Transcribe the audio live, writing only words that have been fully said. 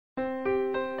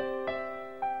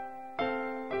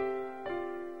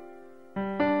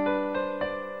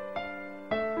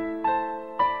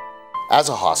As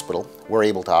a hospital, we're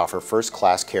able to offer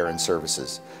first-class care and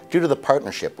services due to the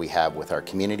partnership we have with our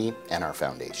community and our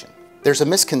foundation. There's a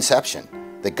misconception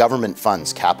that government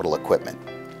funds capital equipment,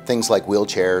 things like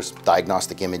wheelchairs,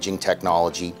 diagnostic imaging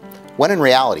technology, when in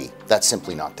reality, that's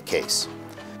simply not the case.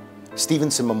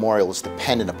 Stevenson Memorial is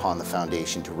dependent upon the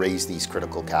foundation to raise these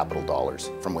critical capital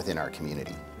dollars from within our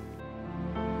community.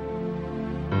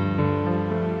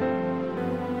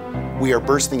 We are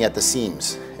bursting at the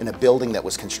seams in a building that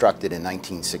was constructed in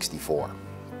 1964.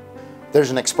 There's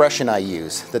an expression I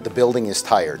use that the building is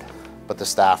tired, but the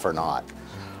staff are not.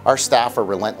 Our staff are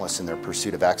relentless in their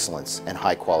pursuit of excellence and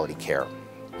high quality care.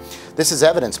 This is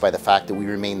evidenced by the fact that we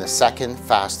remain the second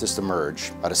fastest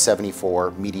emerge out of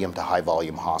 74 medium to high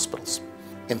volume hospitals.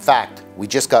 In fact, we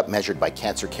just got measured by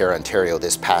Cancer Care Ontario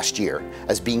this past year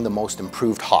as being the most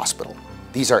improved hospital.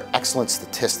 These are excellent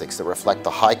statistics that reflect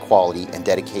the high quality and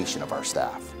dedication of our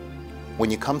staff. When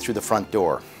you come through the front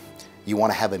door, you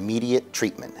want to have immediate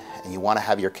treatment and you want to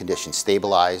have your condition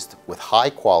stabilized with high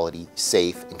quality,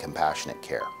 safe, and compassionate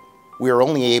care. We are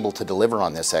only able to deliver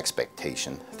on this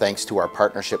expectation thanks to our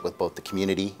partnership with both the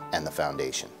community and the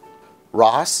foundation.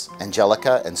 Ross,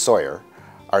 Angelica, and Sawyer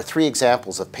are 3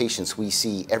 examples of patients we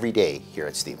see every day here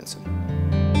at Stevenson.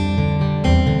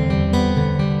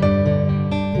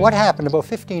 What happened about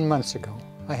 15 months ago,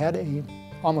 I had a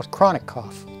almost chronic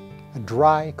cough, a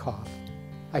dry cough.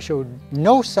 I showed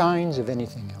no signs of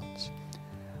anything else.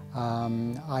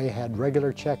 I had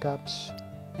regular checkups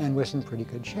and was in pretty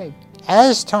good shape.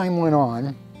 As time went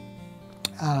on,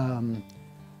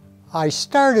 I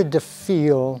started to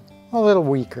feel a little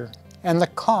weaker and the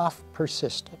cough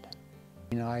persisted.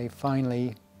 I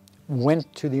finally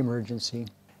went to the emergency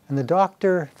and the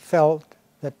doctor felt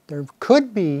that there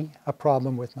could be a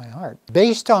problem with my heart.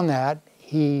 Based on that,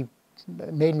 he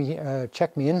made me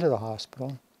check me into the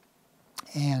hospital,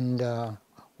 and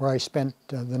where I spent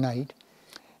the night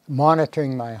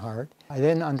monitoring my heart. I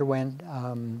then underwent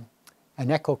an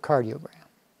echocardiogram,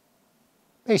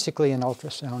 basically an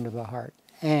ultrasound of the heart,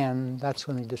 and that's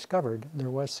when they discovered there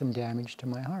was some damage to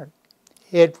my heart.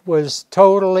 It was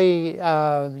totally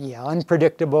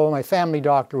unpredictable. My family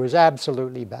doctor was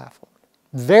absolutely baffled.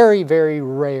 Very, very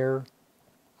rare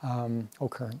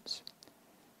occurrence.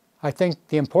 I think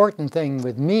the important thing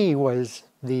with me was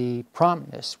the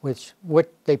promptness with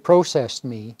what they processed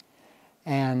me,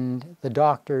 and the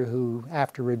doctor who,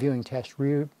 after reviewing tests,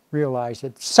 realized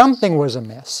that something was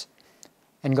amiss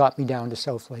and got me down to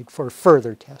South Lake for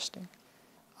further testing.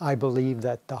 I believe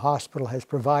that the hospital has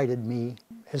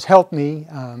helped me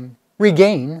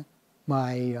regain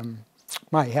my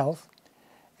health,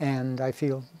 and I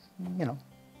feel,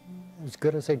 as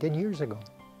good as I did years ago.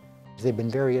 They've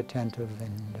been very attentive,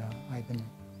 and I've been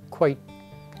quite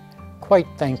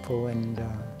thankful and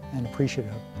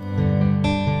appreciative.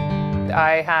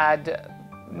 I had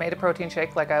made a protein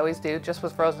shake like I always do, just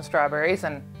with frozen strawberries,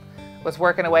 and was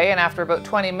working away, and after about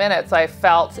 20 minutes I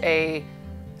felt a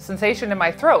sensation in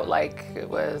my throat, like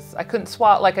I couldn't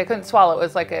swallow. It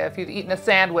was like if you'd eaten a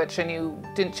sandwich and you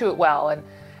didn't chew it well, and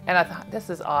I thought,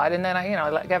 this is odd. And then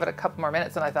I gave it a couple more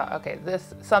minutes and I thought, okay,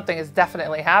 something is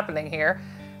definitely happening here.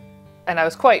 And I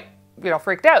was quite,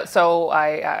 freaked out. So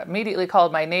I immediately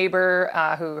called my neighbor,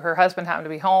 her husband happened to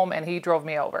be home, and he drove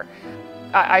me over.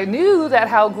 I knew that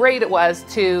how great it was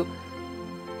to,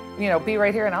 be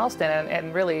right here in Alliston,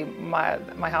 and really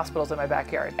my hospital's in my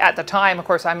backyard. At the time, of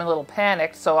course, I'm a little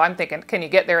panicked, so I'm thinking, can you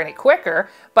get there any quicker?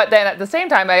 But then at the same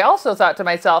time, I also thought to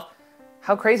myself,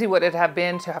 how crazy would it have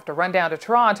been to have to run down to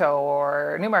Toronto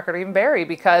or Newmarket or even Barrie,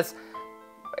 because,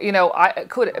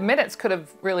 minutes could have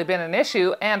really been an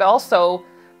issue, and also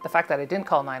the fact that I didn't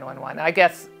call 911. I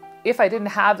guess if I didn't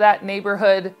have that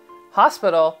neighborhood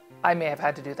hospital, I may have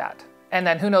had to do that. And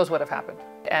then who knows what have happened.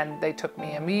 And they took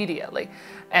me immediately,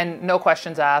 and no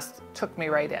questions asked, took me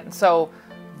right in. So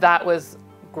that was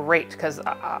great, because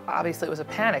obviously it was a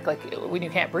panic, like when you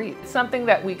can't breathe. It's something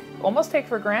that we almost take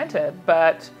for granted,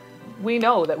 but we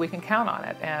know that we can count on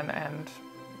it, and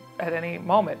at any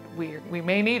moment we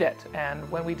may need it, and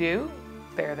when we do,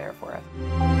 they're there for us.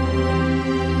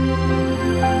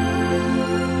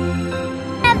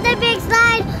 Have the big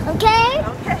slide, okay?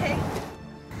 Okay.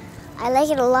 I like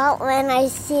it a lot when I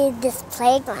see this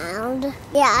playground.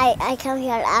 Yeah, I come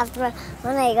here after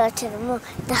when I go to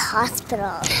the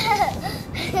hospital.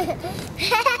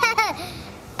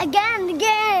 Again.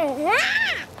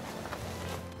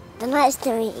 They're nice to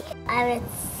me. I would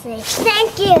say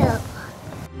thank you.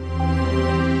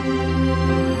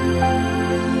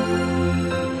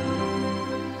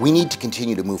 We need to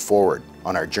continue to move forward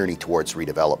on our journey towards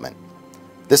redevelopment.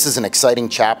 This is an exciting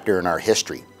chapter in our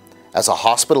history, As a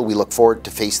hospital, we look forward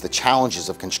to face the challenges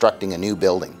of constructing a new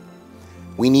building.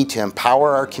 We need to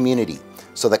empower our community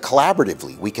so that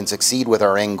collaboratively we can succeed with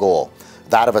our end goal,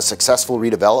 that of a successful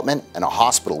redevelopment and a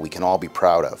hospital we can all be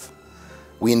proud of.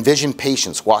 We envision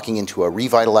patients walking into a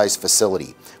revitalized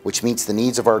facility which meets the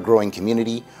needs of our growing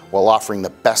community while offering the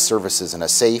best services in a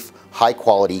safe,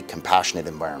 high-quality, compassionate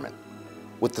environment.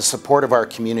 With the support of our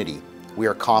community, we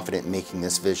are confident in making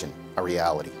this vision a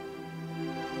reality.